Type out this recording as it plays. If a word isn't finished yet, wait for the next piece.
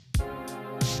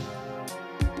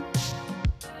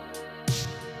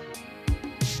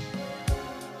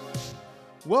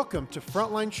Welcome to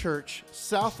Frontline Church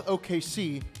South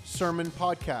OKC Sermon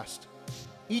Podcast.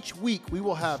 Each week we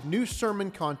will have new sermon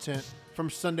content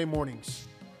from Sunday mornings,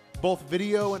 both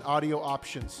video and audio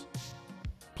options.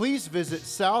 Please visit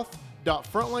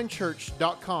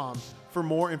south.frontlinechurch.com for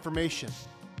more information.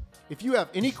 If you have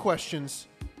any questions,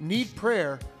 need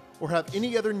prayer, or have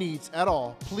any other needs at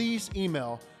all, please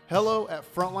email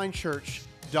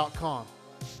hello@frontlinechurch.com.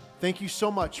 Thank you so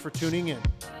much for tuning in.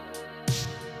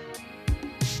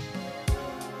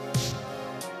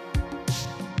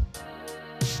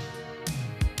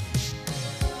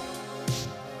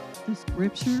 The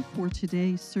scripture for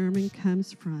today's sermon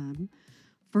comes from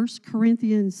 1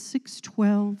 Corinthians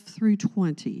 6:12 through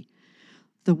 20.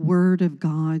 The word of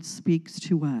God speaks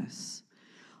to us.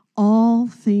 All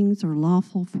things are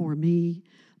lawful for me,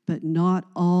 but not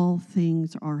all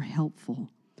things are helpful.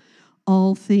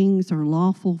 All things are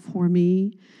lawful for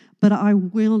me, but I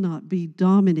will not be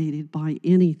dominated by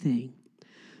anything.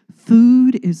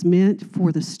 Food is meant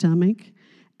for the stomach,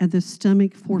 and the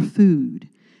stomach for food,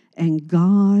 and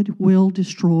God will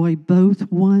destroy both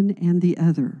one and the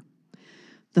other.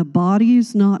 The body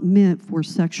is not meant for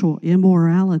sexual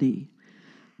immorality,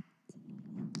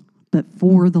 but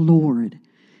for the Lord,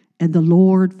 and the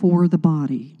Lord for the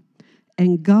body.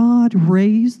 And God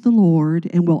raised the Lord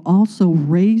and will also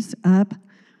raise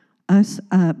us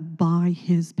up by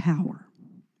his power.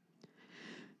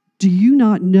 Do you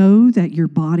not know that your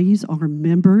bodies are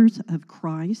members of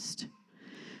Christ?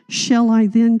 Shall I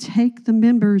then take the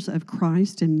members of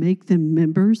Christ and make them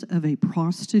members of a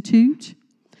prostitute?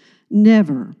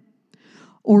 Never.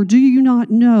 Or do you not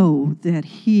know that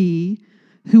he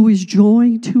who is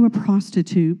joined to a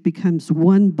prostitute becomes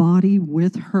one body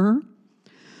with her?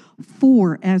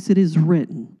 For as it is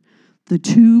written, the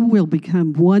two will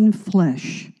become one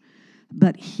flesh.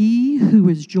 But he who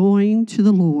is joined to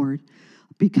the Lord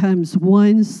becomes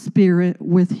one spirit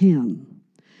with him.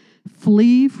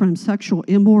 Flee from sexual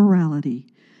immorality.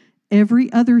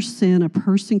 Every other sin a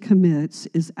person commits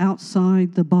is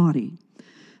outside the body,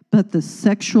 but the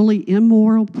sexually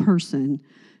immoral person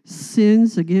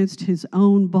sins against his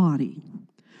own body.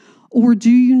 Or do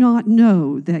you not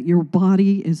know that your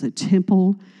body is a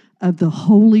temple of the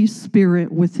Holy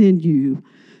Spirit within you,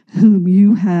 whom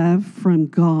you have from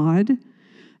God?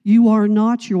 You are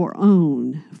not your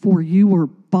own, for you were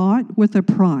bought with a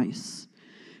price.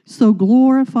 So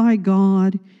glorify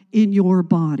God in your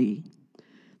body.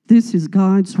 This is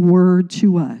God's word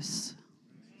to us.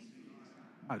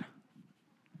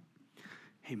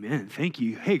 Amen. Thank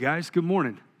you. Hey guys, good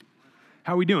morning.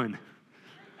 How are we doing?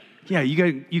 Yeah,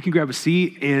 you can grab a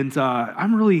seat, and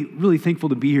I'm really thankful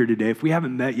to be here today. If we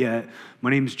haven't met yet,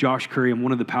 my name is Josh Curry. I'm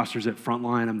one of the pastors at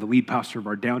Frontline. I'm the lead pastor of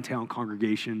our downtown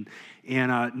congregation,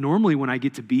 and normally when I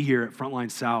get to be here at Frontline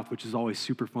South, which is always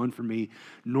super fun for me,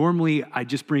 normally I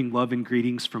just bring love and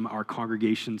greetings from our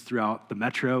congregations throughout the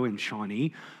Metro and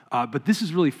Shawnee. But this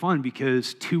is really fun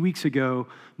because 2 weeks ago,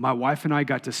 my wife and I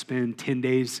got to spend 10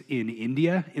 days in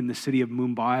India, in the city of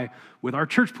Mumbai, with our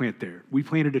church plant there. We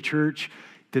planted a church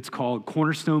that's called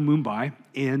Cornerstone Mumbai,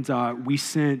 and we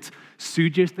sent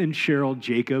Sujith and Cheryl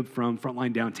Jacob from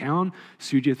Frontline Downtown.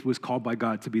 Sujith was called by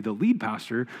God to be the lead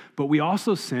pastor, but we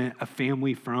also sent a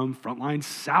family from Frontline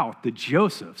South, the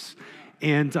Josephs.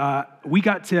 And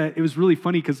it was really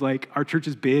funny because our church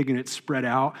is big and it's spread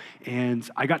out, and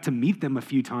I got to meet them a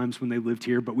few times when they lived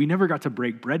here, but we never got to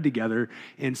break bread together.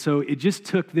 And so it just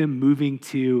took them moving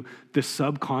to the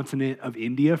subcontinent of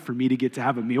India for me to get to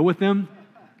have a meal with them.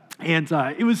 And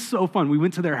it was so fun. We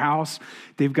went to their house.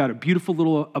 They've got a beautiful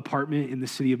little apartment in the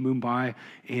city of Mumbai,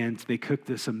 and they cooked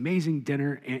this amazing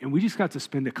dinner, and we just got to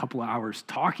spend a couple of hours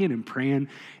talking and praying,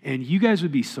 and you guys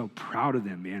would be so proud of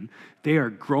them, man. They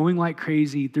are growing like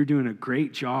crazy. They're doing a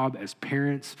great job as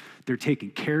parents. They're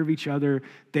taking care of each other.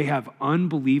 They have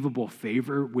unbelievable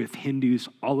favor with Hindus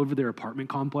all over their apartment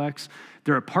complex.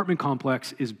 Their apartment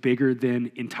complex is bigger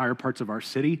than entire parts of our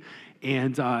city,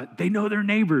 and they know their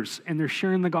neighbors, and they're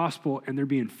sharing the gospel, and they're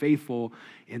being faithful.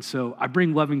 And so I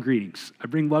bring love and greetings. I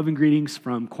bring love and greetings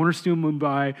from Cornerstone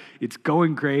Mumbai. It's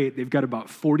going great. They've got about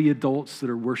 40 adults that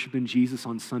are worshiping Jesus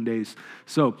on Sundays.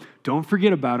 So don't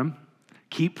forget about them.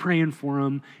 Keep praying for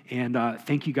them, and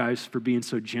thank you guys for being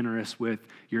so generous with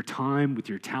your time, with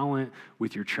your talent,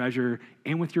 with your treasure,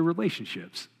 and with your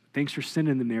relationships. Thanks for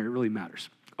sending them there. It really matters.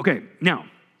 Okay, now,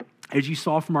 as you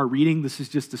saw from our reading, this is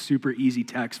just a super easy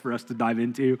text for us to dive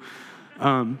into.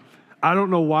 I don't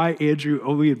know why Andrew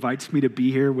only invites me to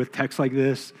be here with texts like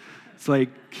this. It's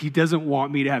like he doesn't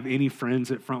want me to have any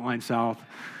friends at Frontline South.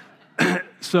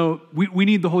 So we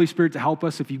need the Holy Spirit to help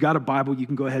us. If you've got a Bible, you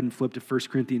can go ahead and flip to 1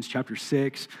 Corinthians chapter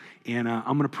 6, and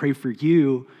I'm going to pray for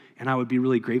you, And I would be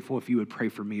really grateful if you would pray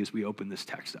for me as we open this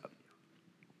text up.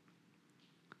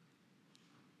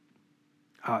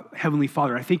 Heavenly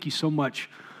Father, I thank you so much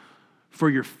for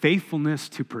your faithfulness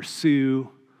to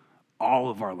pursue all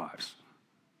of our lives.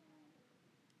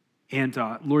 And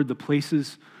Lord, the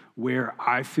places where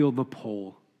I feel the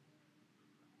pull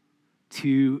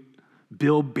to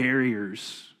build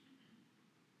barriers,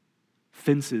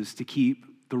 fences to keep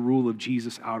the rule of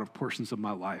Jesus out of portions of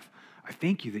my life, I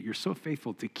thank you that you're so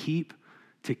faithful to keep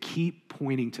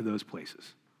pointing to those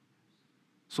places.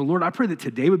 So Lord, I pray that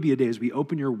today would be a day as we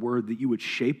open your word that you would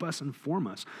shape us and form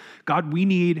us. God, we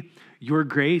need your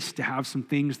grace to have some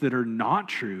things that are not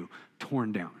true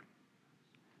torn down.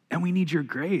 And we need your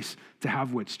grace to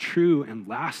have what's true and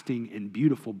lasting and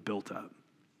beautiful built up.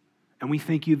 And we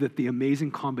thank you that the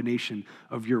amazing combination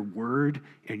of your word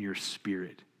and your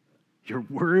spirit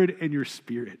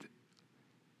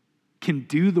can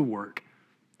do the work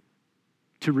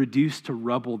to reduce to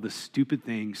rubble the stupid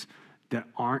things that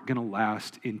aren't going to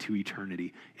last into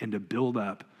eternity and to build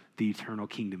up the eternal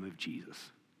kingdom of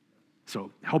Jesus. So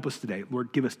help us today.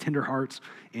 Lord, give us tender hearts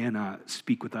and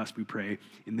speak with us, we pray.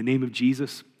 In the name of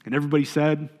Jesus. And everybody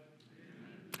said,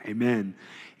 Amen.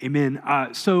 Amen.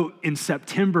 So in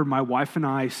September, my wife and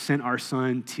I sent our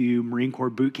son to Marine Corps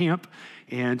boot camp,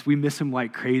 and we miss him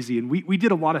like crazy. And we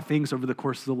did a lot of things over the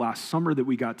course of the last summer that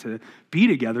we got to be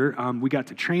together. We got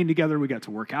to train together. We got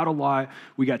to work out a lot.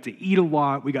 We got to eat a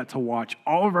lot. We got to watch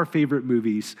all of our favorite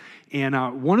movies.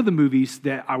 And one of the movies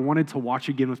that I wanted to watch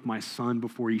again with my son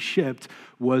before he shipped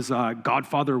was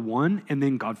Godfather 1 and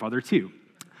then Godfather 2.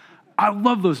 I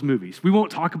love those movies. We won't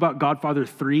talk about Godfather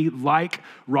 3 like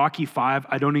Rocky 5.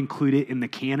 I don't include it in the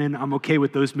canon. I'm okay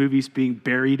with those movies being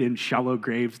buried in shallow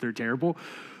graves. They're terrible.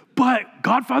 But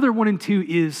Godfather 1 and 2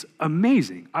 is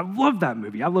amazing. I love that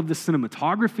movie. I love the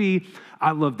cinematography.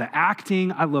 I love the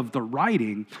acting. I love the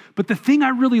writing. But the thing I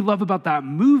really love about that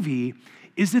movie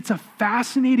is it's a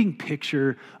fascinating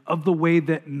picture of the way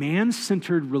that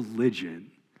man-centered religion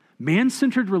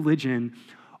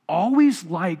always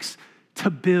likes to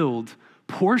build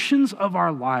portions of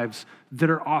our lives that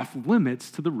are off limits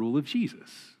to the rule of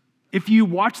Jesus. If you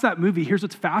watch that movie, here's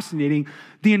what's fascinating.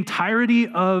 The entirety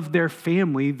of their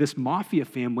family, this mafia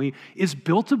family, is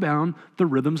built around the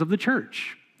rhythms of the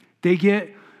church. They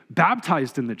get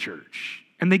baptized in the church,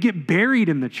 and they get buried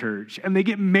in the church, and they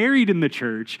get married in the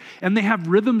church, and they have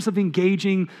rhythms of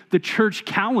engaging the church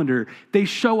calendar. They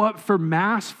show up for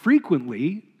mass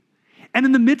frequently. And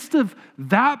in the midst of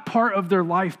that part of their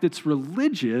life that's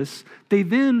religious, they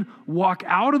then walk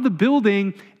out of the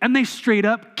building and they straight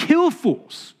up kill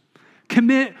fools,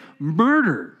 commit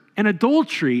murder and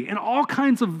adultery and all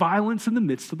kinds of violence in the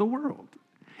midst of the world.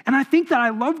 And I think that I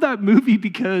love that movie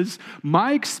because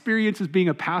my experience as being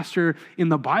a pastor in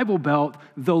the Bible Belt,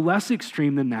 though less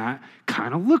extreme than that,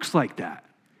 kind of looks like that.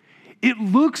 It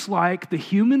looks like the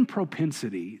human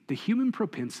propensity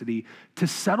to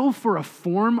settle for a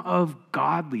form of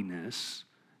godliness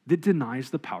that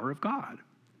denies the power of God.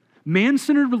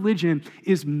 Man-centered religion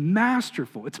is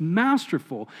masterful. It's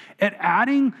masterful at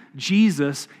adding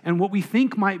Jesus and what we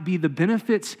think might be the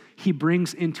benefits he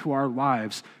brings into our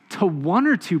lives to one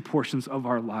or two portions of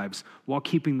our lives while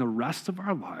keeping the rest of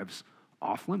our lives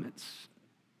off limits.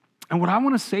 And what I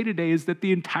want to say today is that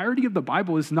the entirety of the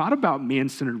Bible is not about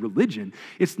man-centered religion.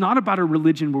 It's not about a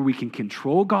religion where we can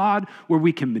control God, where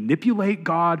we can manipulate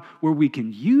God, where we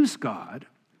can use God.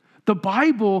 The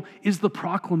Bible is the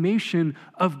proclamation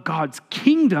of God's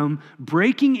kingdom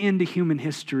breaking into human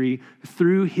history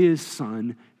through his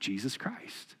Son, Jesus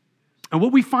Christ. And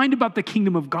what we find about the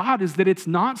kingdom of God is that it's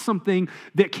not something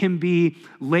that can be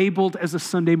labeled as a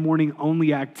Sunday morning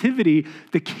only activity.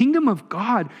 The kingdom of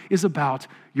God is about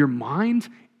your mind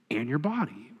and your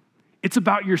body. It's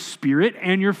about your spirit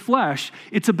and your flesh.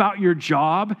 It's about your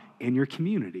job and your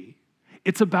community.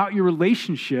 It's about your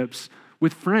relationships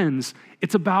with friends.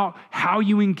 It's about how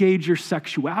you engage your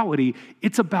sexuality.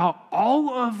 It's about all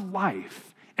of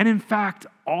life, and in fact,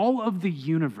 all of the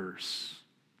universe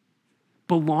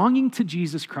belonging to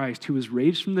Jesus Christ, who was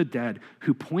raised from the dead,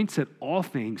 who points at all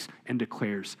things and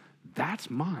declares, that's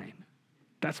mine.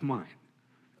 That's mine.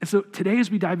 And so today, as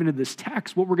we dive into this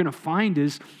text, what we're going to find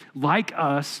is, like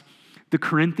us, the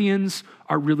Corinthians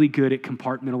are really good at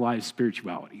compartmentalized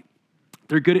spirituality.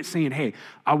 They're good at saying, hey,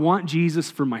 I want Jesus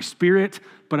for my spirit,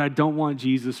 but I don't want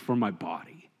Jesus for my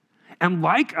body. And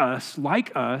like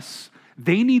us,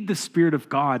 they need the Spirit of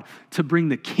God to bring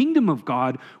the kingdom of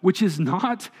God, which is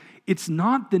not, it's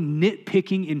not the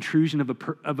nitpicking intrusion of a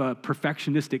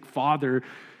perfectionistic father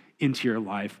into your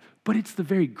life, but it's the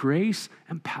very grace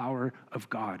and power of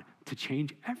God to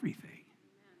change everything.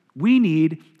 We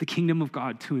need the kingdom of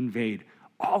God to invade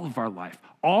all of our life,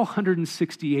 all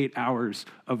 168 hours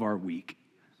of our week.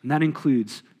 And that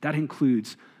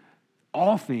includes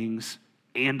all things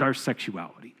and our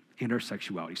sexuality.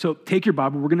 So take your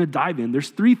Bible, we're going to dive in. There's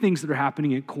 3 things that are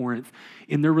happening at Corinth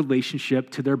in their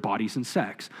relationship to their bodies and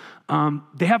sex.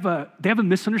 They have a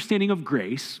misunderstanding of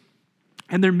grace,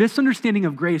 and their misunderstanding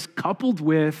of grace coupled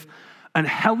with a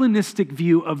Hellenistic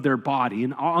view of their body,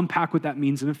 and I'll unpack what that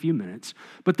means in a few minutes,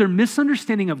 but their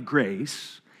misunderstanding of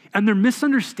grace and their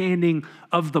misunderstanding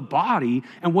of the body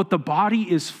and what the body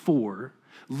is for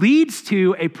leads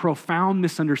to a profound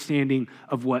misunderstanding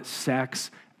of what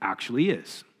sex actually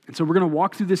is. And so we're going to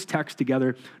walk through this text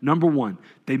together. Number 1,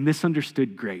 they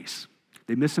misunderstood grace.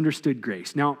 They misunderstood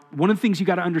grace. Now, one of the things you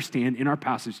got to understand in our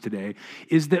passage today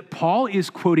is that Paul is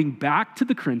quoting back to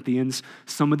the Corinthians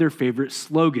some of their favorite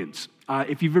slogans.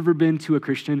 If you've ever been to a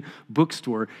Christian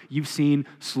bookstore, you've seen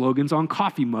slogans on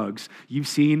coffee mugs. You've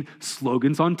seen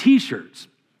slogans on t-shirts.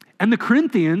 And the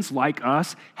Corinthians, like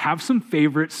us, have some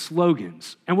favorite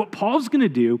slogans. And what Paul's going to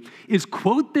do is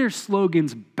quote their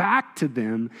slogans back to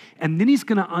them, and then he's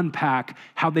going to unpack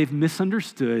how they've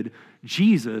misunderstood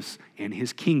Jesus and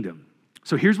his kingdom.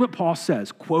 So here's what Paul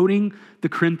says, quoting the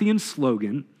Corinthian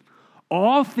slogan,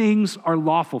 "All things are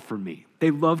lawful for me."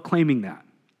 They love claiming that.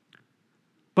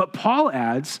 But Paul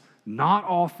adds, "Not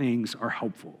all things are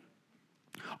helpful.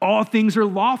 All things are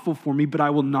lawful for me, but I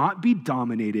will not be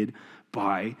dominated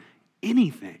by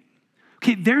anything."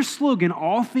 Okay, their slogan,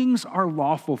 "All things are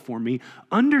lawful for me,"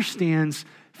 understands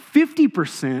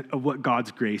 50% of what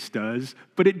God's grace does,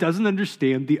 but it doesn't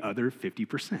understand the other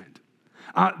 50%.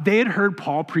 They had heard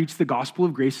Paul preach the gospel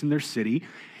of grace in their city,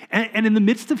 and in the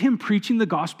midst of him preaching the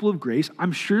gospel of grace,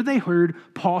 I'm sure they heard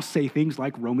Paul say things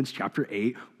like Romans chapter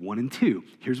 8, 1 and 2.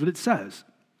 Here's what it says.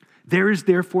 "There is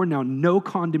therefore now no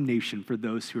condemnation for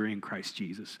those who are in Christ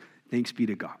Jesus. Thanks be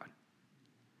to God.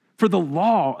 For the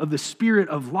law of the Spirit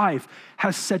of life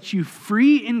has set you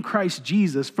free in Christ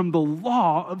Jesus from the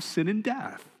law of sin and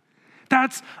death."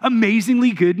 That's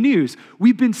amazingly good news.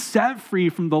 We've been set free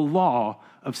from the law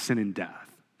of sin and death.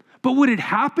 But what had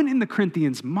happened in the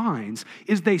Corinthians' minds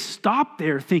is they stopped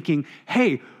there thinking,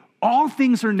 hey, all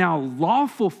things are now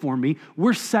lawful for me.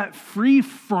 We're set free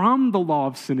from the law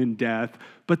of sin and death,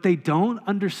 but they don't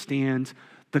understand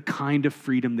the kind of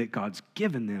freedom that God's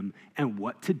given them and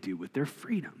what to do with their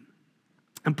freedom.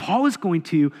 And Paul is going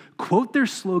to quote their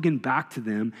slogan back to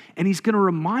them, and he's going to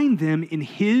remind them in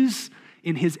his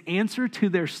answer to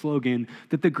their slogan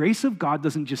that the grace of God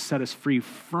doesn't just set us free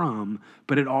from,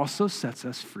 but it also sets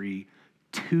us free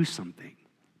to something,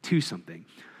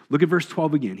 Look at verse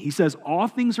 12 again. He says, "All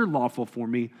things are lawful for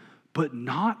me, but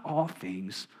not all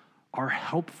things are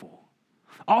helpful."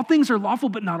 All things are lawful,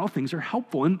 but not all things are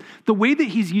helpful. And the way that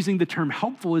he's using the term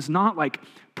helpful is not like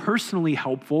personally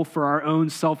helpful for our own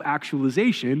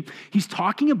self-actualization. He's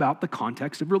talking about the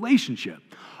context of relationship.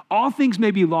 All things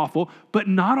may be lawful, but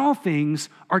not all things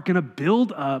are going to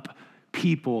build up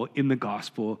people in the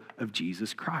gospel of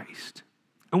Jesus Christ.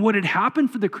 And what had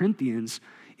happened for the Corinthians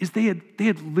is they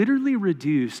had literally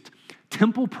reduced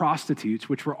temple prostitutes,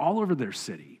 which were all over their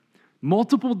city.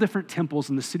 Multiple different temples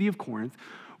in the city of Corinth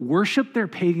worshiped their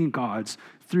pagan gods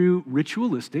through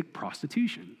ritualistic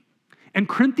prostitution. And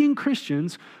Corinthian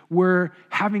Christians were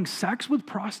having sex with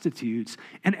prostitutes,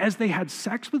 and as they had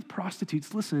sex with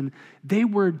prostitutes, listen, they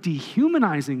were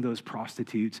dehumanizing those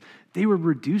prostitutes. They were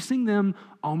reducing them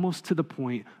almost to the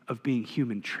point of being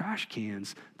human trash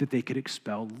cans that they could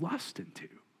expel lust into.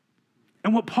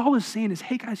 And what Paul is saying is,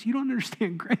 hey guys, you don't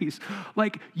understand grace.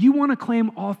 Like, you want to claim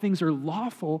all things are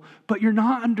lawful, but you're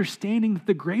not understanding that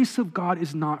the grace of God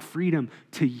is not freedom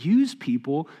to use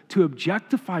people, to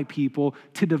objectify people,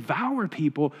 to devour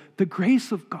people. The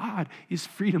grace of God is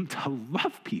freedom to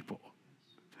love people.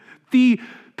 The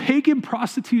pagan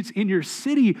prostitutes in your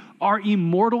city are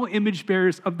immortal image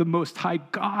bearers of the Most High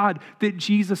God that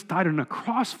Jesus died on a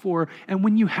cross for. And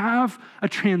when you have a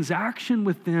transaction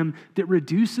with them that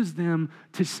reduces them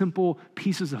to simple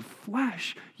pieces of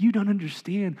flesh, you don't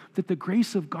understand that the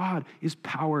grace of God is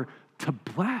power to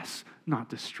bless, not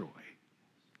destroy.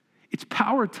 It's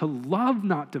power to love,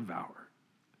 not devour.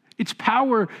 It's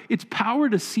power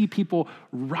to see people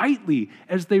rightly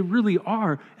as they really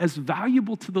are, as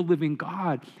valuable to the living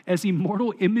God, as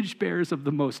immortal image bearers of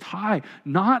the Most High,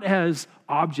 not as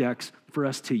objects for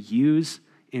us to use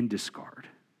and discard.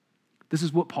 This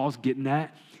is what Paul's getting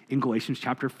at in Galatians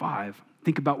chapter 5.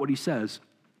 Think about what he says.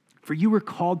 "For you were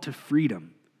called to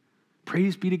freedom."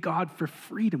 Praise be to God for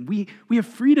freedom. We have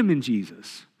freedom in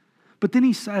Jesus. But then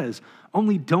he says,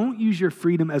 only don't use your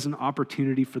freedom as an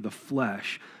opportunity for the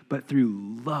flesh, but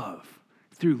through love,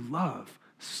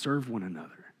 serve one another.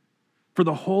 For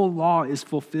the whole law is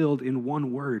fulfilled in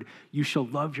one word: you shall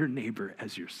love your neighbor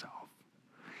as yourself.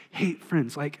 Hey,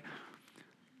 friends,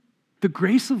 the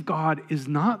grace of God is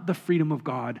not the freedom of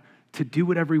God to do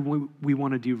whatever we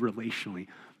want to do relationally.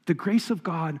 The grace of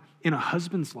God in a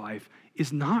husband's life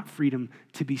is not freedom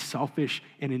to be selfish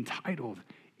and entitled.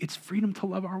 It's freedom to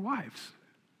love our wives.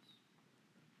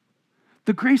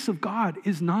 The grace of God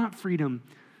is not freedom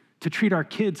to treat our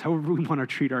kids however we want to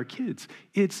treat our kids.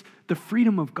 It's the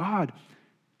freedom of God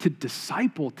to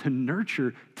disciple, to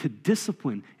nurture, to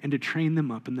discipline, and to train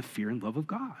them up in the fear and love of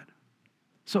God.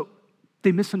 So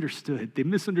they misunderstood. They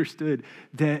misunderstood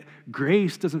that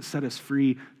grace doesn't set us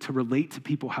free to relate to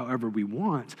people however we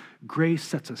want. Grace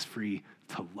sets us free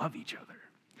to love each other.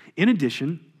 In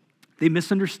addition, they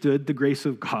misunderstood the grace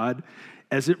of God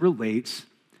as it relates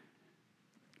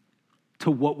to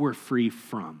what we're free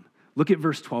from. Look at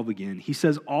verse 12 again. He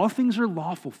says, all things are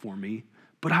lawful for me,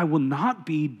 but I will not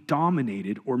be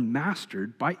dominated or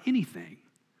mastered by anything.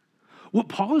 What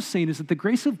Paul is saying is that the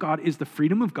grace of God is the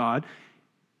freedom of God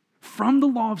from the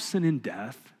law of sin and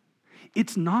death.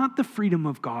 It's not the freedom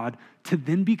of God to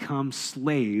then become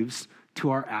slaves to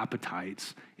our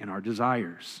appetites and our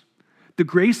desires. The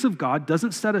grace of God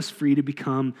doesn't set us free to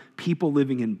become people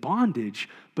living in bondage,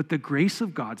 but the grace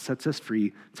of God sets us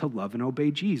free to love and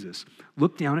obey Jesus.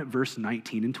 Look down at verse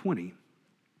 19 and 20.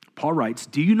 Paul writes,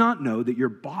 do you not know that your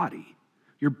body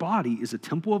is a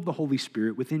temple of the Holy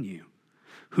Spirit within you,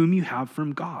 whom you have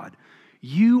from God?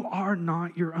 You are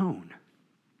not your own.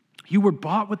 You were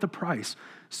bought with a price,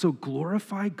 so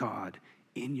glorify God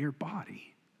in your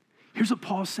body. Here's what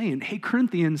Paul's saying. Hey,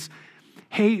 Corinthians,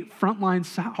 hey, Frontline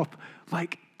South,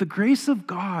 the grace of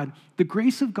God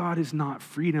is not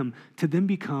freedom to then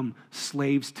become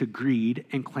slaves to greed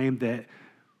and claim that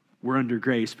we're under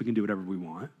grace, we can do whatever we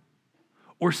want,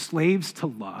 or slaves to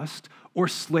lust, or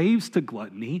slaves to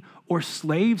gluttony, or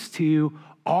slaves to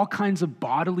all kinds of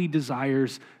bodily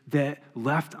desires that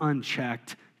left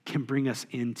unchecked can bring us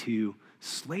into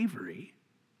slavery.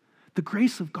 The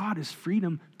grace of God is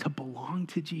freedom to belong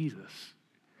to Jesus.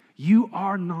 You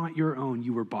are not your own.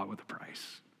 You were bought with a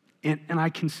price. And I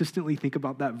consistently think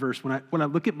about that verse when I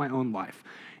look at my own life,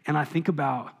 and I think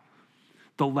about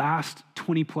the last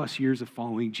 20 plus years of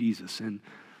following Jesus and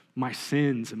my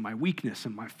sins and my weakness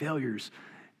and my failures,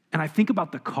 and I think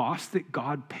about the cost that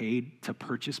God paid to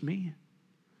purchase me.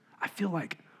 I feel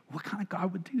like, what kind of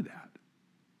God would do that?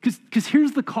 Because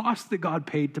here's the cost that God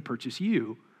paid to purchase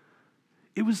you.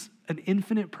 It was an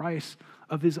infinite price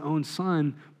of his own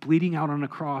son bleeding out on a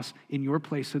cross in your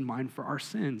place and mine for our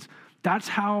sins. That's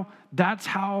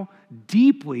how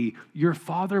deeply your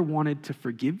Father wanted to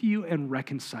forgive you and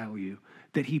reconcile you,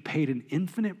 that he paid an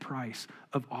infinite price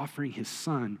of offering his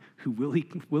son who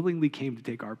willingly came to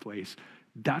take our place.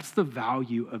 That's the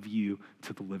value of you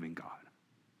to the living God.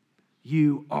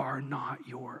 You are not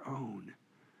your own.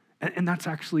 And that's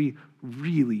actually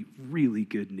really, really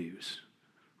good news.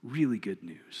 Really good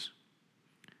news.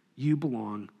 You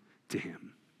belong to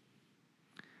him.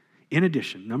 In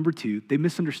addition, number two, they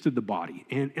misunderstood the body.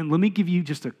 And let me give you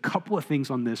just a couple of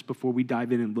things on this before we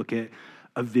dive in and look at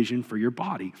a vision for your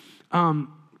body.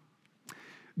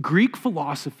 Greek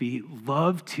philosophy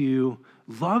loved to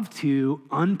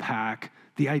unpack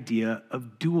the idea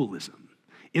of dualism.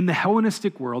 In the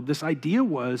Hellenistic world, this idea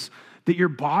was that your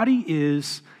body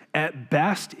is at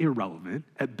best irrelevant,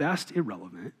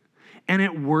 and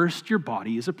at worst, your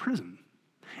body is a prison.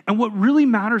 And what really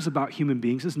matters about human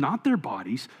beings is not their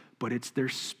bodies, but it's their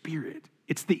spirit.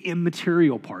 It's the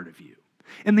immaterial part of you.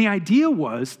 And the idea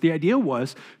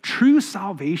was true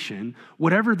salvation,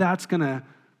 whatever that's gonna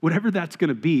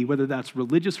be, whether that's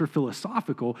religious or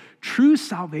philosophical, true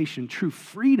salvation, true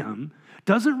freedom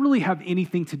doesn't really have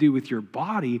anything to do with your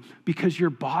body, because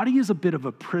your body is a bit of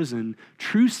a prison.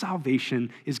 True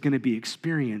salvation is going to be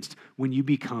experienced when you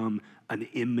become an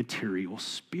immaterial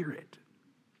spirit.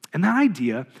 And that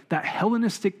idea, that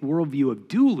Hellenistic worldview of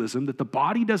dualism, that the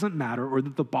body doesn't matter or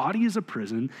that the body is a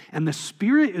prison and the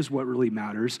spirit is what really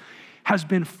matters, has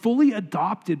been fully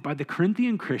adopted by the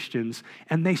Corinthian Christians,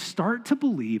 and they start to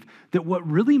believe that what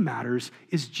really matters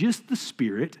is just the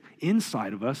spirit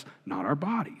inside of us, not our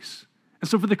bodies. And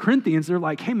so for the Corinthians, they're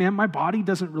like, hey man, my body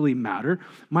doesn't really matter.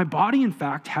 My body, in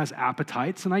fact, has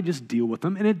appetites, and I just deal with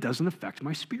them, and it doesn't affect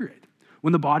my spirit.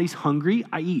 When the body's hungry,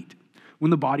 I eat. When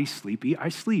the body's sleepy, I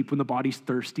sleep. When the body's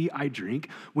thirsty, I drink.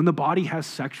 When the body has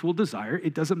sexual desire,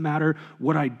 it doesn't matter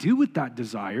what I do with that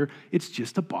desire. It's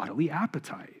just a bodily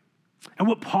appetite. And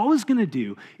what Paul is going to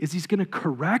do is he's going to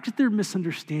correct their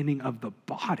misunderstanding of the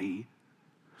body.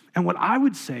 And what I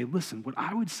would say,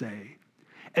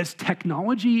 as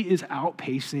technology is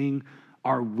outpacing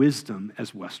our wisdom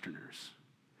as Westerners.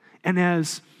 And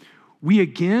as we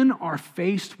again are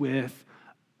faced with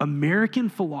American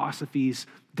philosophies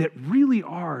that really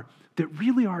are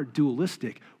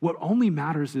dualistic, what only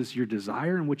matters is your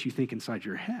desire and what you think inside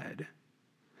your head.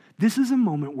 This is a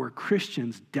moment where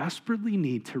Christians desperately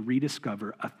need to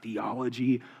rediscover a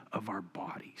theology of our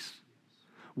bodies.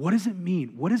 What does it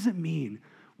mean? What does it mean?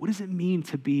 What does it mean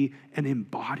to be an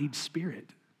embodied spirit?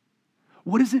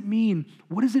 What does it mean?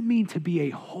 What does it mean to be a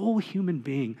whole human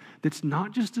being that's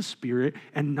not just a spirit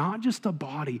and not just a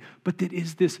body, but that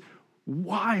is this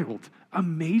wild,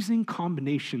 amazing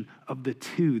combination of the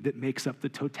two that makes up the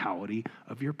totality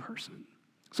of your person?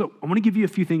 So I want to give you a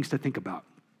few things to think about.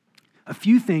 A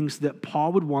few things that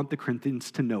Paul would want the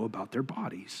Corinthians to know about their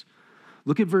bodies.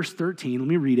 Look at verse 13. Let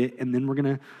me read it, and then we're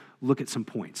going to look at some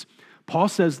points. Paul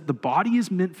says the body is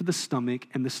meant for the stomach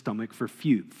and the stomach for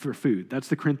food. That's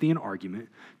the Corinthian argument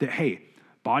that, hey,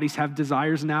 bodies have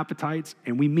desires and appetites,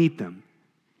 and we meet them.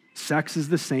 Sex is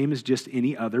the same as just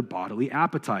any other bodily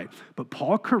appetite. But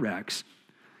Paul corrects.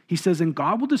 He says, and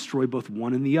God will destroy both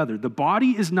one and the other. The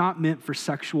body is not meant for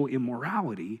sexual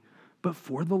immorality, but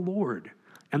for the Lord,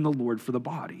 and the Lord for the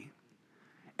body.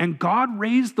 And God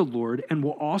raised the Lord and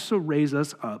will also raise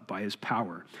us up by his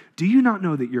power. Do you not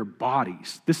know that your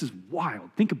bodies, this is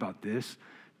wild, think about this.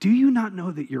 Do you not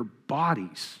know that your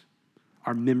bodies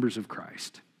are members of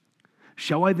Christ?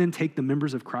 Shall I then take the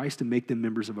members of Christ and make them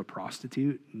members of a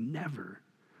prostitute? Never.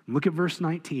 Look at verse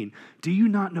 19. Do you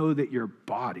not know that your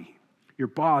body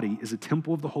is a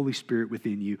temple of the Holy Spirit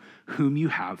within you, whom you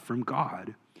have from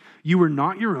God? You were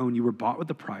not your own, you were bought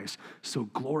with a price, so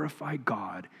glorify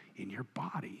God in your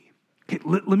body. Okay,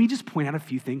 let me just point out a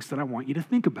few things that I want you to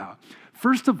think about.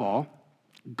 First of all,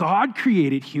 God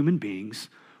created human beings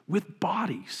with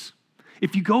bodies.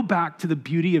 If you go back to the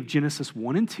beauty of Genesis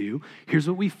 1 and 2, here's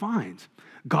what we find.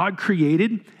 God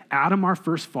created Adam, our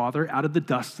first father, out of the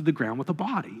dust of the ground with a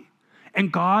body.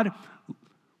 And God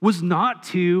was not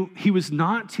too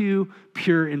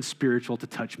pure and spiritual to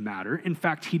touch matter. In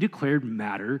fact, he declared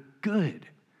matter good.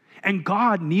 And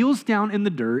God kneels down in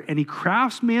the dirt and he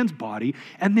crafts man's body,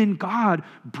 and then God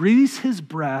breathes his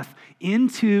breath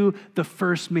into the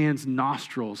first man's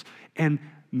nostrils, and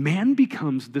man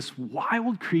becomes this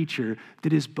wild creature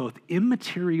that is both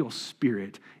immaterial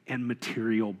spirit and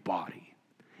material body.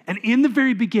 And in the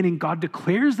very beginning, God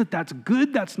declares that that's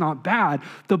good, that's not bad.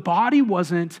 The body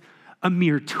wasn't a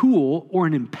mere tool or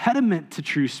an impediment to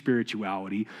true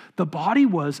spirituality. The body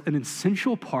was an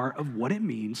essential part of what it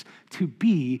means to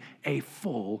be a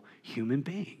full human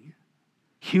being.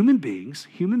 Human beings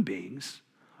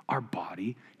are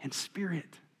body and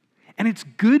spirit. And it's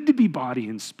good to be body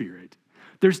and spirit.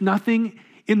 There's nothing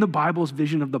in the Bible's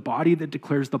vision of the body that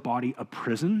declares the body a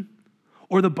prison,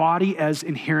 or the body as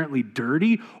inherently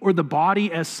dirty, or the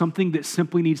body as something that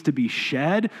simply needs to be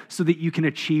shed so that you can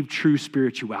achieve true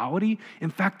spirituality. In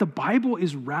fact, the Bible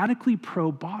is radically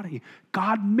pro-body.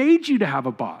 God made you to have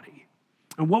a body.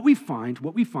 And what we find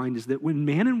is that when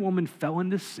man and woman fell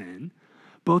into sin,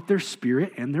 both their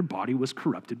spirit and their body was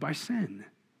corrupted by sin.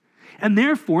 And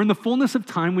therefore, in the fullness of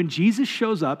time, when Jesus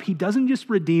shows up, he doesn't just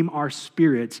redeem our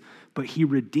spirits, but he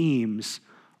redeems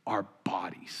our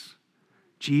bodies.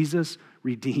 Jesus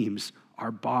redeems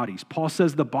our bodies. Paul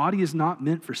says the body is not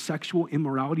meant for sexual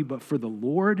immorality, but for the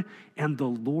Lord, and the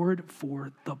Lord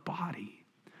for the body.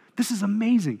 This is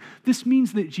amazing. This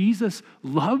means that Jesus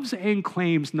loves and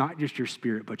claims not just your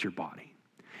spirit, but your body.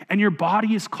 And your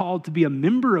body is called to be a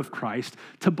member of Christ,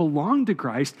 to belong to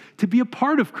Christ, to be a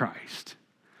part of Christ.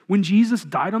 When Jesus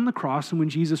died on the cross and when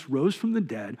Jesus rose from the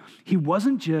dead, he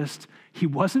wasn't just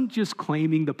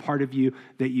claiming the part of you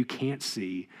that you can't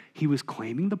see. He was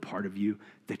claiming the part of you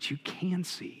that you can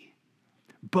see.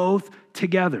 Both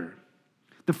together.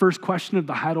 The first question of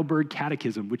the Heidelberg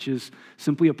Catechism, which is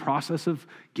simply a process of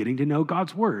getting to know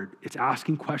God's word. It's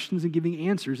asking questions and giving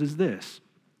answers, is this: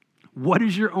 what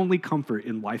is your only comfort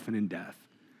in life and in death?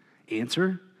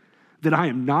 Answer: that I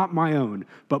am not my own,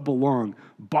 but belong,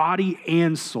 body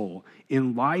and soul,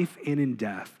 in life and in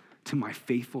death, to my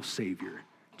faithful Savior,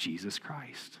 Jesus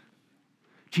Christ.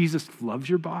 Jesus loves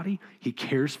your body. He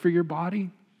cares for your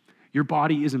body. Your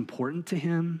body is important to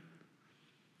him.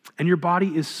 And your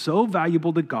body is so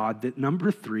valuable to God that,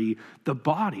 number 3, the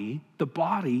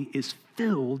body is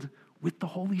filled with the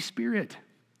Holy Spirit.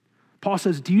 Paul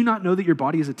says, do you not know that your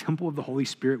body is a temple of the Holy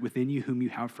Spirit within you, whom you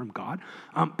have from God?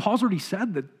 Paul's already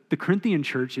said that the Corinthian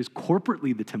church is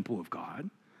corporately the temple of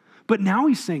God. But now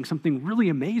he's saying something really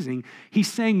amazing.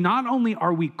 He's saying not only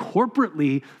are we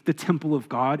corporately the temple of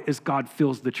God as God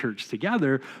fills the church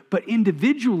together, but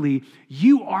individually,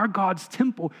 you are God's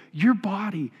temple. Your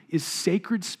body is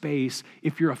sacred space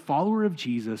if you're a follower of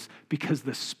Jesus because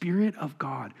the Spirit of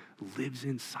God lives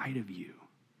inside of you.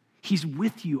 He's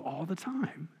with you all the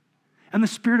time. And the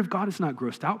Spirit of God is not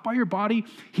grossed out by your body.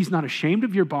 He's not ashamed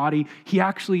of your body. He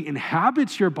actually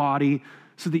inhabits your body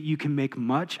so that you can make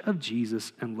much of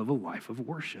Jesus and live a life of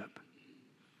worship.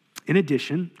 In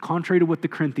addition, contrary to what the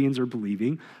Corinthians are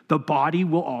believing, the body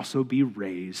will also be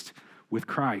raised with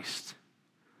Christ.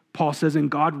 Paul says, and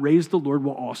God raised the Lord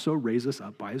will also raise us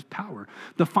up by his power.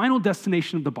 The final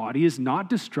destination of the body is not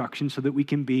destruction so that we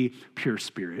can be pure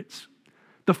spirits.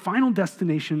 The final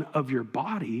destination of your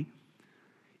body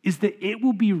is that it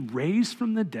will be raised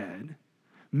from the dead,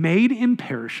 made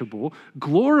imperishable,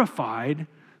 glorified,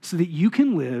 so that you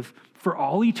can live for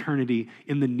all eternity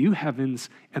in the new heavens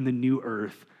and the new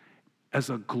earth as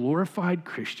a glorified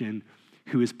Christian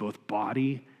who is both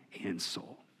body and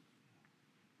soul.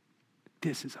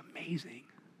 This is amazing.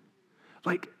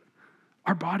 Like,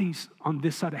 our bodies on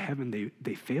this side of heaven,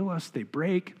 they fail us, they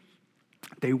break,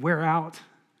 they wear out,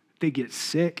 they get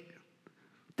sick,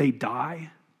 they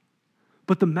die.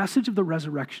 But the message of the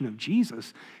resurrection of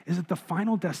Jesus is that the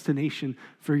final destination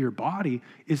for your body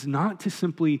is not to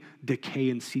simply decay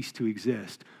and cease to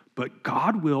exist, but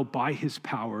God will, by his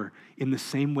power, in the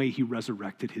same way he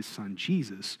resurrected his son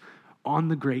Jesus, on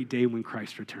the great day when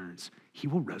Christ returns, he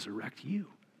will resurrect you.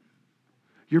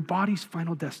 Your body's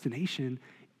final destination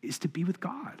is to be with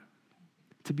God,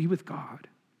 to be with God.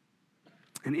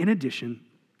 And in addition,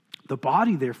 the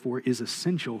body, therefore, is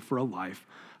essential for a life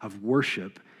of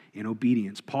worship in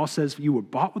obedience. Paul says you were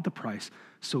bought with a price,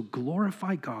 so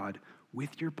glorify God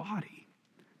with your body.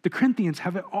 The Corinthians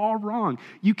have it all wrong.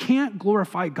 You can't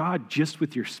glorify God just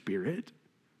with your spirit.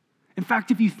 In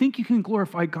fact, if you think you can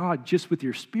glorify God just with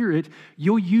your spirit,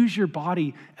 you'll use your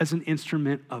body as an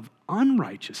instrument of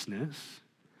unrighteousness.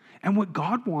 And what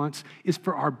God wants is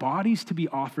for our bodies to be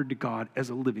offered to God as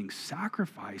a living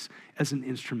sacrifice, as an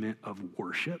instrument of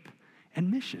worship and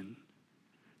mission.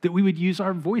 That we would use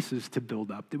our voices to build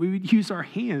up, that we would use our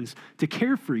hands to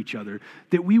care for each other,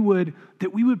 that we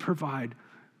would provide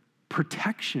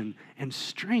protection and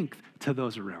strength to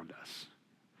those around us,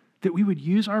 that we would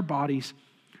use our bodies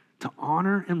to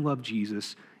honor and love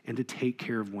Jesus and to take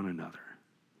care of one another.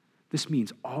 This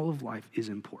means all of life is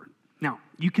important. Now,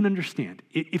 you can understand,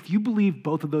 if you believe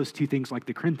both of those two things like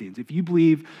the Corinthians, if you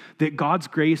believe that God's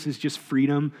grace is just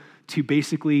freedom to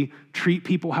basically treat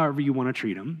people however you want to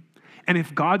treat them, and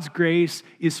if God's grace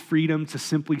is freedom to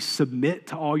simply submit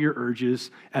to all your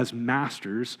urges as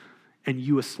masters and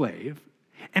you a slave,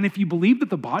 and if you believe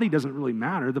that the body doesn't really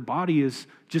matter, the body is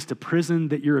just a prison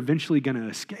that you're eventually going to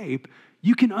escape,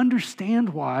 you can understand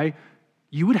why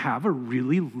you would have a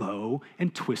really low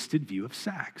and twisted view of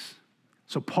sex.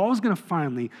 So Paul is going to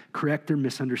finally correct their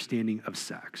misunderstanding of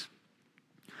sex.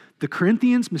 The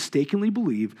Corinthians mistakenly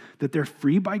believe that they're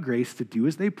free by grace to do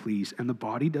as they please and the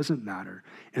body doesn't matter.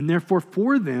 And therefore,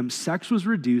 for them, sex was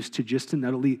reduced to just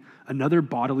another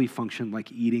bodily function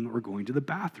like eating or going to the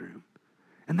bathroom.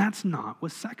 And that's not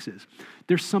what sex is.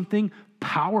 There's something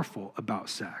powerful about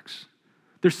sex.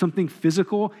 There's something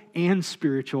physical and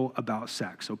spiritual about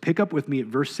sex. So pick up with me at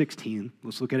verse 16.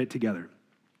 Let's look at it together.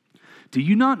 Do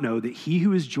you not know that he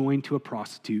who is joined to a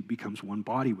prostitute becomes one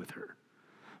body with her?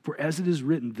 For as it is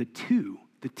written, the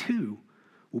two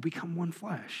will become one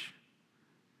flesh.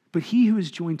 But he who is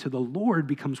joined to the Lord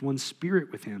becomes one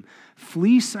spirit with him.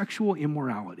 Flee sexual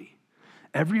immorality.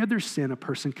 Every other sin a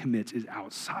person commits is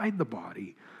outside the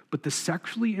body, but the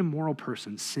sexually immoral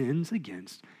person sins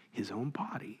against his own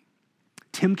body.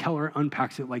 Tim Keller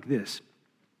unpacks it like this.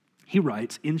 He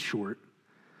writes, in short,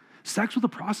 sex with a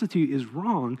prostitute is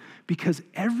wrong because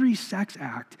every sex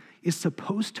act is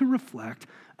supposed to reflect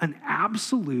an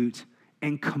absolute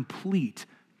and complete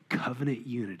covenant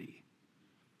unity.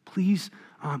 Please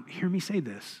hear me say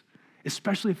this,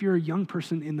 especially if you're a young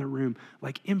person in the room,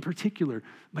 like in particular,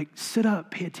 like sit up,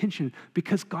 pay attention,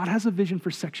 because God has a vision for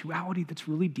sexuality that's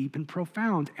really deep and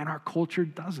profound, and our culture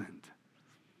doesn't.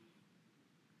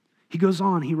 He goes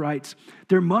on, he writes,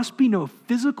 there must be no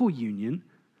physical union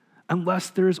unless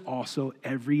there is also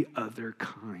every other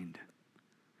kind.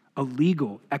 A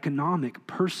legal, economic,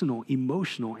 personal,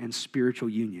 emotional, and spiritual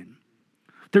union.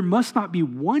 There must not be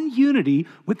one unity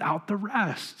without the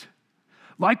rest.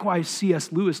 Likewise,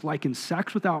 C.S. Lewis likens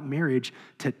sex without marriage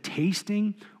to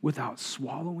tasting without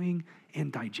swallowing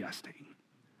and digesting.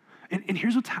 And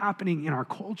here's what's happening in our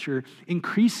culture.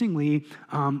 Increasingly,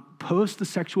 post the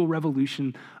sexual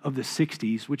revolution of the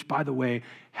 60s, which, by the way,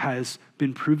 has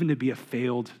been proven to be a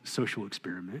failed social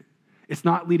experiment. It's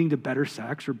not leading to better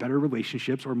sex or better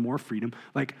relationships or more freedom.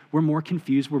 Like, we're more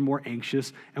confused, we're more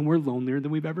anxious, and we're lonelier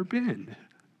than we've ever been.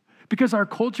 Because our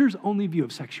culture's only view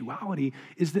of sexuality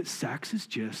is that sex is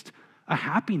just a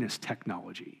happiness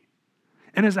technology.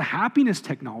 And as a happiness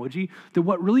technology, that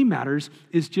what really matters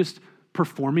is just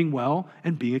performing well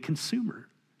and being a consumer.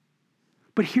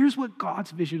 But here's what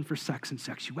God's vision for sex and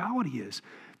sexuality is.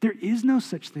 There is no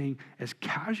such thing as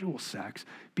casual sex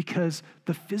because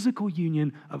the physical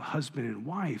union of husband and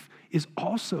wife is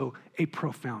also a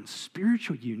profound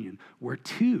spiritual union where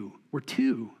two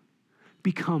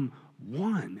become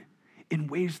one in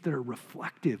ways that are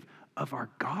reflective of our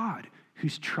God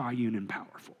who's triune and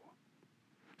powerful.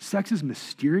 Sex is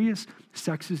mysterious,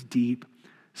 sex is deep,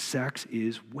 sex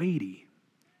is weighty.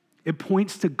 It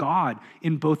points to God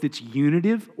in both its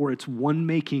unitive or its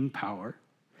one-making power,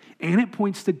 and it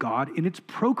points to God in its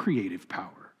procreative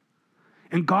power.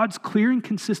 And God's clear and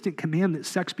consistent command that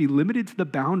sex be limited to the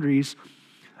boundaries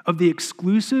of the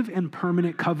exclusive and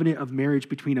permanent covenant of marriage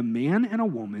between a man and a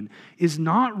woman is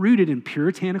not rooted in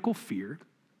puritanical fear.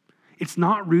 It's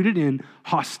not rooted in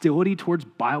hostility towards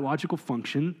biological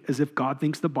function, as if God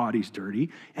thinks the body's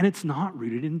dirty, and it's not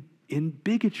rooted in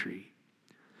bigotry.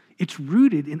 It's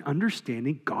rooted in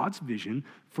understanding God's vision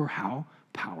for how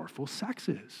powerful sex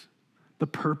is, the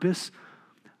purpose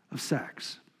of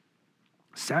sex.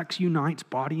 Sex unites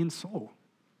body and soul.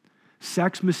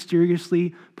 Sex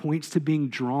mysteriously points to being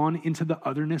drawn into the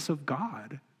otherness of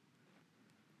God.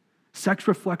 Sex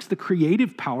reflects the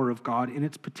creative power of God in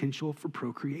its potential for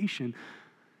procreation.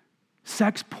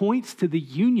 Sex points to the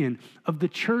union of the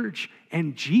church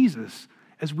and Jesus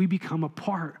as we become a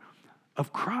part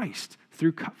of Christ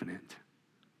through covenant.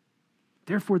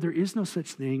 Therefore, there is no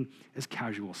such thing as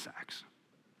casual sex.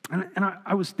 And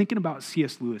I was thinking about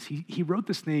C.S. Lewis. He wrote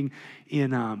this thing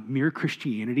in Mere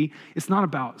Christianity. It's not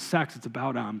about sex.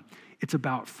 It's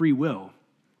about free will.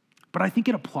 But I think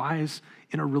it applies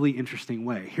in a really interesting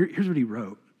way. Here's what he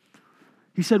wrote.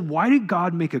 He said, "Why did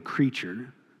God make a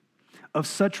creature of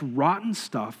such rotten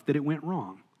stuff that it went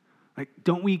wrong?" Like,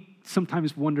 don't we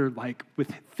sometimes wonder, like,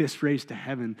 with fists raised to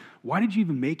heaven, why did you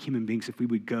even make human beings if we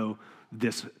would go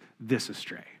this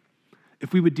astray?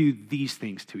 If we would do these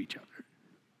things to each other?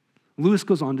 Lewis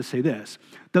goes on to say this: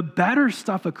 the better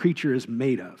stuff a creature is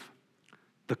made of,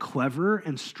 the cleverer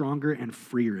and stronger and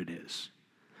freer it is.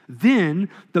 Then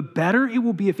the better it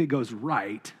will be if it goes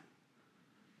right,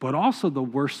 but also the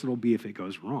worse it'll be if it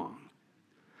goes wrong.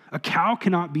 A cow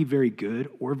cannot be very good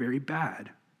or very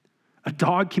bad. A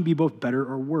dog can be both better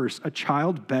or worse. A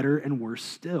child better and worse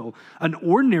still. An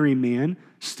ordinary man,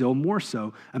 still more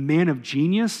so. A man of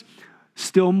genius,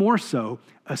 still more so.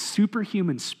 A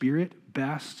superhuman spirit,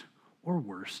 best or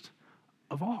worst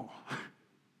of all.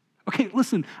 Okay,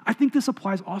 listen, I think this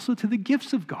applies also to the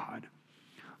gifts of God.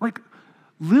 Like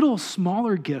little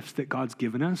smaller gifts that God's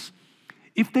given us,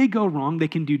 if they go wrong, they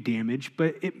can do damage,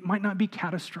 but it might not be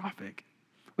catastrophic.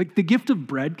 Like the gift of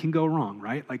bread can go wrong,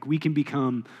 right? Like we can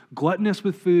become gluttonous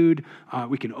with food,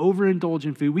 we can overindulge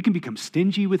in food, we can become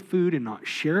stingy with food and not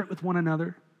share it with one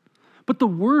another. But the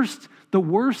worst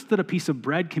that a piece of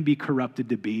bread can be corrupted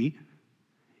to be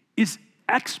is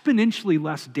exponentially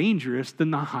less dangerous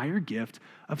than the higher gift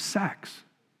of sex.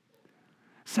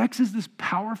 Sex is this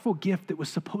powerful gift that was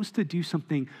supposed to do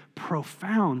something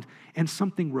profound and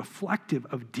something reflective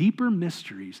of deeper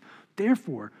mysteries.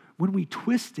 Therefore, when we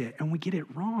twist it and we get it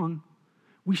wrong,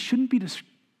 we shouldn't be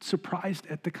surprised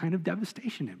at the kind of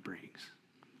devastation it brings.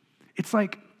 It's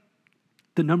like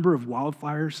the number of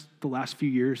wildfires the last few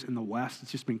years in the West.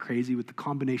 It's just been crazy with the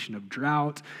combination of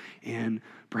drought and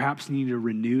perhaps needing to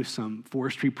renew some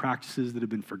forestry practices that have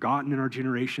been forgotten in our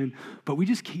generation. But we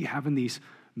just keep having these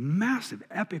massive,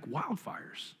 epic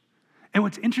wildfires. And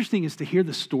what's interesting is to hear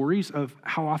the stories of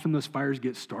how often those fires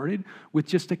get started with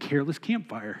just a careless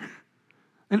campfire.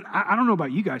 And I don't know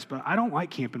about you guys, but I don't like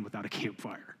camping without a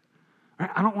campfire.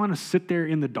 I don't want to sit there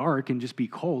in the dark and just be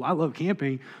cold. I love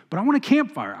camping, but I want a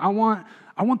campfire. I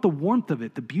want the warmth of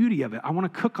it, the beauty of it. I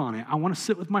want to cook on it. I want to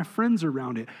sit with my friends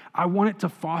around it. I want it to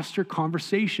foster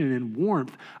conversation and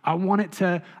warmth. I want it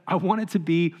to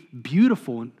be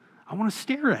beautiful, and I want to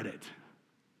stare at it.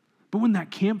 But when that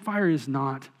campfire is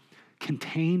not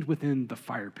contained within the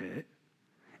fire pit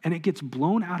and it gets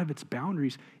blown out of its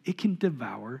boundaries, it can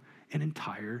devour an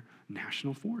entire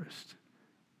national forest.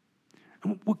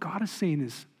 And what God is saying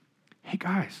is, hey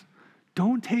guys,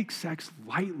 don't take sex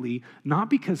lightly, not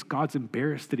because God's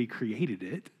embarrassed that he created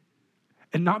it,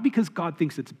 And not because God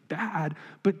thinks it's bad,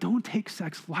 but don't take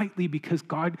sex lightly because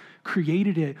God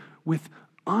created it with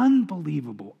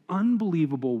unbelievable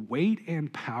weight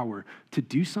and power to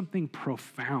do something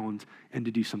profound and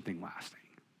to do something lasting.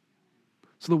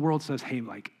 So the world says, hey,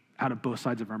 like out of both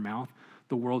sides of our mouth,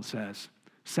 the world says,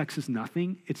 sex is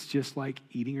nothing. It's just like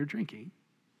eating or drinking.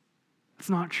 It's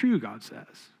not true, God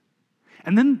says.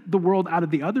 And then the world out of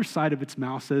the other side of its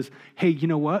mouth says, hey, you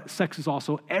know what? Sex is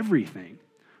also everything.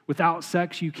 Without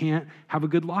sex, you can't have a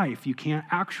good life. You can't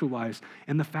actualize.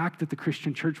 And the fact that the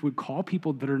Christian church would call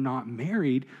people that are not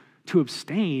married to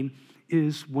abstain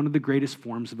is one of the greatest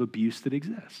forms of abuse that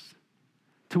exists.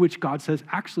 To which God says,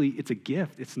 actually, it's a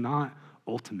gift. It's not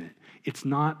ultimate. It's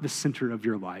not the center of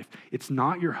your life. It's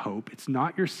not your hope. It's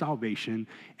not your salvation.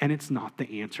 And it's not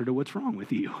the answer to what's wrong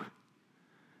with you.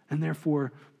 And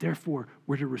therefore,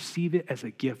 we're to receive it as a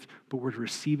gift, but we're to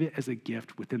receive it as a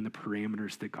gift within the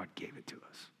parameters that God gave it to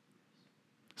us.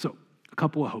 So, a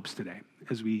couple of hopes today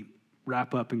as we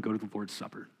wrap up and go to the Lord's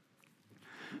Supper.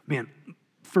 Man,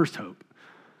 first hope.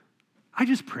 I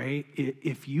just pray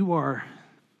if you are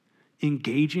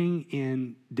engaging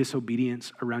in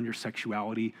disobedience around your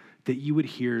sexuality, that you would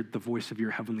hear the voice of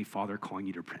your Heavenly Father calling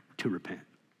you to repent.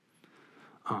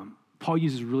 Paul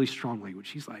uses really strong language.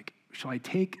 He's like, shall I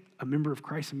take a member of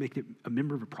Christ and make it a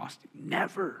member of a prostitute?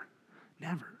 Never.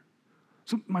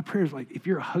 So my prayer is like, if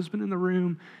you're a husband in the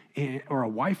room or a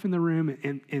wife in the room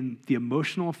and the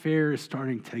emotional affair is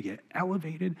starting to get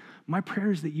elevated, my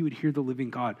prayer is that you would hear the living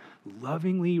God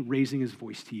lovingly raising his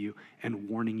voice to you and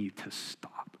warning you to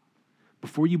stop.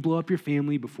 Before you blow up your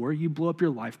family, before you blow up your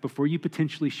life, before you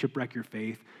potentially shipwreck your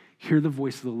faith, hear the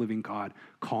voice of the living God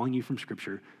calling you from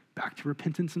Scripture back to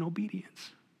repentance and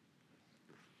obedience.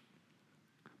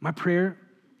 My prayer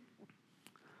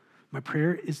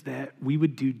is that we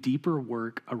would do deeper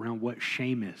work around what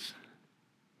shame is.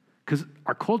 Because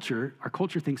our culture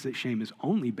thinks that shame is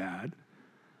only bad.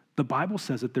 The Bible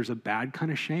says that there's a bad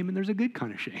kind of shame and there's a good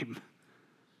kind of shame.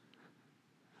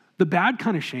 The bad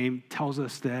kind of shame tells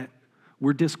us that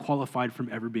we're disqualified from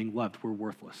ever being loved. We're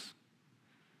worthless.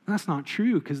 And that's not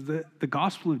true, because the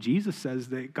gospel of Jesus says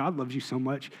that God loves you so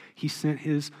much, he sent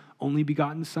his only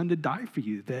begotten son to die for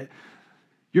you, that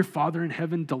your Father in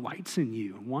heaven delights in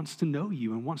you and wants to know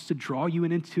you and wants to draw you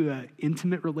into an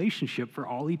intimate relationship for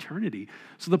all eternity.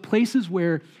 So the places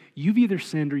where you've either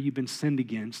sinned or you've been sinned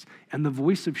against, and the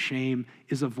voice of shame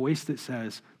is a voice that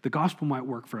says, the gospel might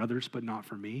work for others, but not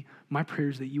for me. My prayer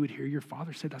is that you would hear your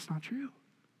Father say, that's not true.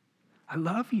 I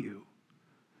love you.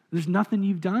 There's nothing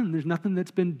you've done. There's nothing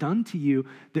that's been done to you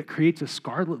that creates a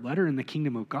scarlet letter in the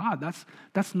kingdom of God.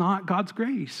 That's not God's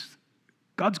grace.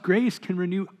 God's grace can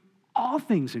renew all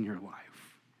things in your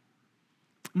life.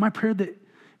 My prayer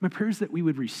is that we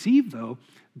would receive, though,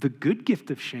 the good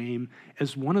gift of shame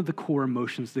as one of the core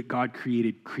emotions that God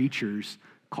created creatures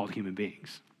called human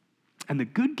beings. And the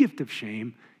good gift of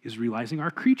shame is realizing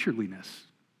our creatureliness.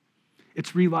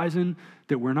 It's realizing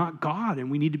that we're not God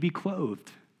and we need to be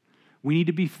clothed. We need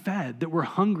to be fed, that we're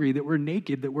hungry, that we're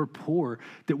naked, that we're poor,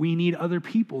 that we need other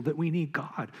people, that we need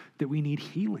God, that we need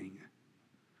healing.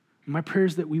 My prayer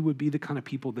is that we would be the kind of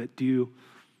people that do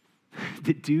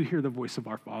hear the voice of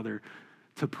our Father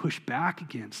to push back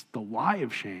against the lie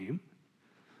of shame,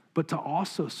 but to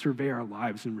also survey our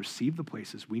lives and receive the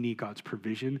places we need God's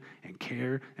provision and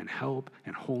care and help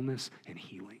and wholeness and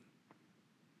healing.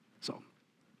 So,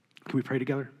 can we pray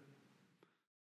together?